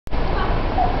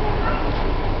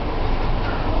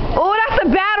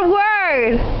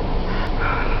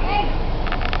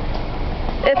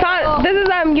This is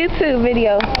YouTube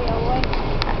video.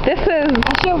 This is.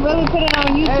 I should really put it on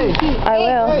YouTube too. I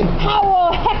will. Hey.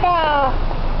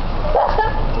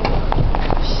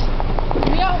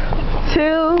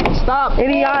 Too. Stop.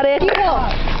 Idiotic.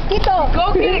 Tito.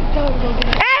 Go get it.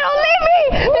 Hey, don't leave me!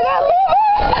 Don't leave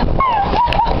me!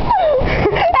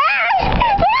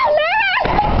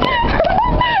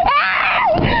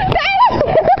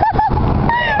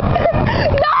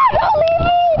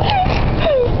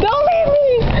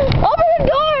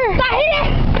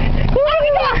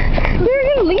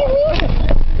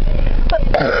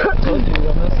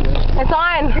 It's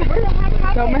on.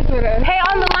 Don't mess with us. Hey,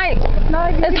 on the light. No,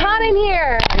 it's hot in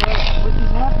here.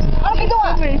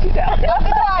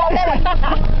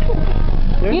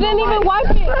 You didn't even wipe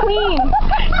it clean.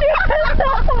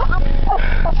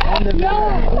 No,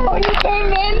 when you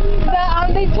came in,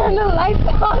 they turned the lights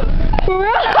on.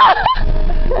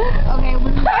 Okay,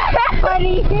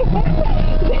 buddy.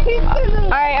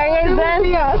 Alright, are you guys done?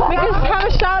 We can have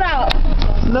a shout out.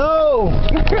 No!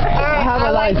 I have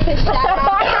a life. To shout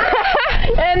out.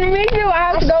 And me too,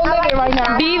 I have to go live it right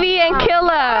now. ViVi and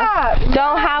Killa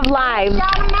don't have lives.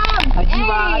 Shout them out.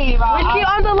 Hey. Was she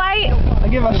on the light? I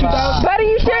give a shout out. Buddy,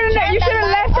 you shouldn't have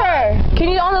left her. Can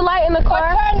you on the light in the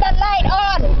car? Turn the light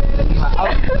on.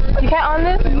 You can't on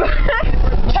this?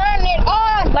 Turn it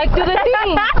on. Like, do the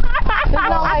thing.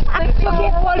 No, like,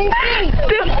 okay, what do you see?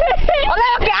 Oh,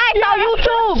 look, I saw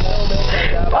YouTube.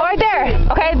 Oh, right there.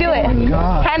 Okay, do it.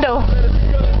 Handle.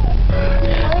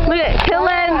 Look at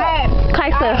Killa and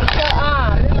Kaisa. So,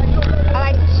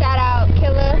 I like to shout out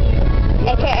Killa,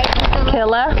 aka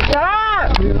Killa.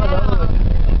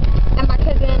 and my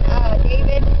cousin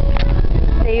David.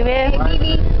 David.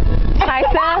 ViVi.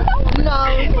 Kaisa. No.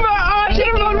 She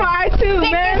removed my eyes too,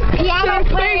 man. Piano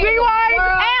playing.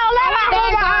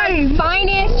 Hey,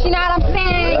 Finest, you know what I'm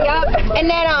saying? Yup. And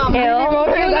then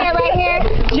Junior right here.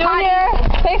 Junior.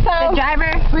 Say something. The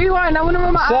driver. Rewind. I want to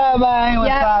remove my eyes.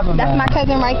 Yep, that's my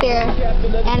cousin right there.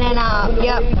 And then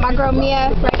yep, my girl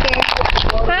Mia right there.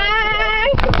 Hi.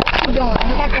 What you doing?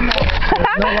 Heck of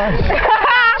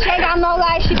She ain't got no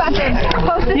life. She about to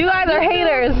post this. You guys are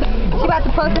haters. She about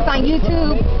to post this on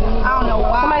YouTube. I don't know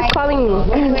why. Somebody's calling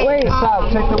me. Wait.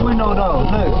 Stop, check the window though.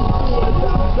 Look.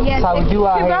 Yes. That's how we do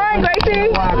out here. Gracie.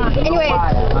 Anyway,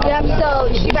 yep, so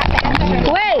she about to answer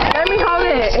her. Wait, let me hold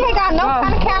it. She ain't got no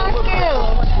kind of camera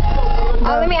skills.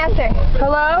 Oh, let me answer.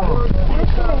 Hello?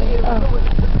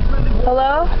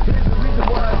 Hello?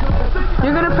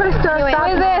 You're gonna push the Anyway, stop.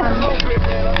 what is this?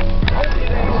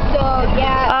 So,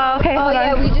 yeah. Oh, okay, hold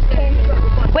yeah, on. we just came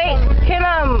Wait, can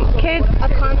a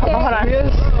concert. Oh, hold on.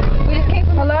 We just came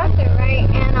from a concert, right?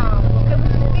 And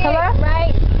it was sick,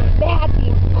 right? They had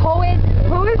these poets.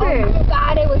 Who is Oh it? my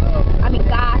God, it was. I mean,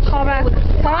 gosh, Call back. it was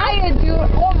fire, dude.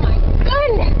 Oh my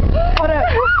goodness. Hold up.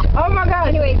 Oh my God.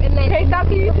 Anyways, and then. Hey, stop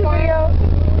the YouTube video.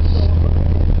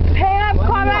 Hey,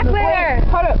 call back later.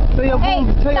 Hold up. So your Hey,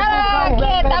 boom. Tell your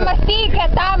que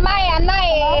está Maya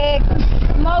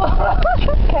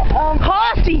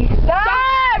Horsey.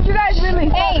 Stop. You guys really.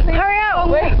 Hey, hurry up.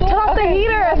 Wait, turn off the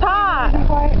heater. It's hot.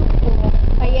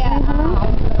 But yeah,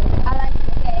 I like to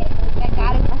say that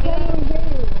God is good.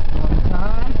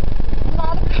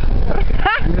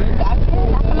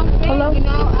 Hello? You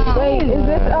know, Wait, is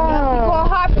this we go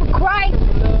hard for Christ.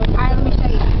 Alright, let me show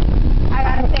you. I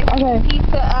gotta say peace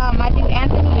to my dude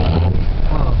Anthony.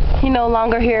 He no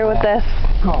longer here with us.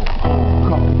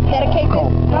 Dedicate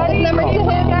this number to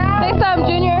him. Say something,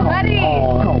 Junior.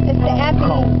 It's to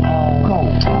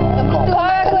Anthony.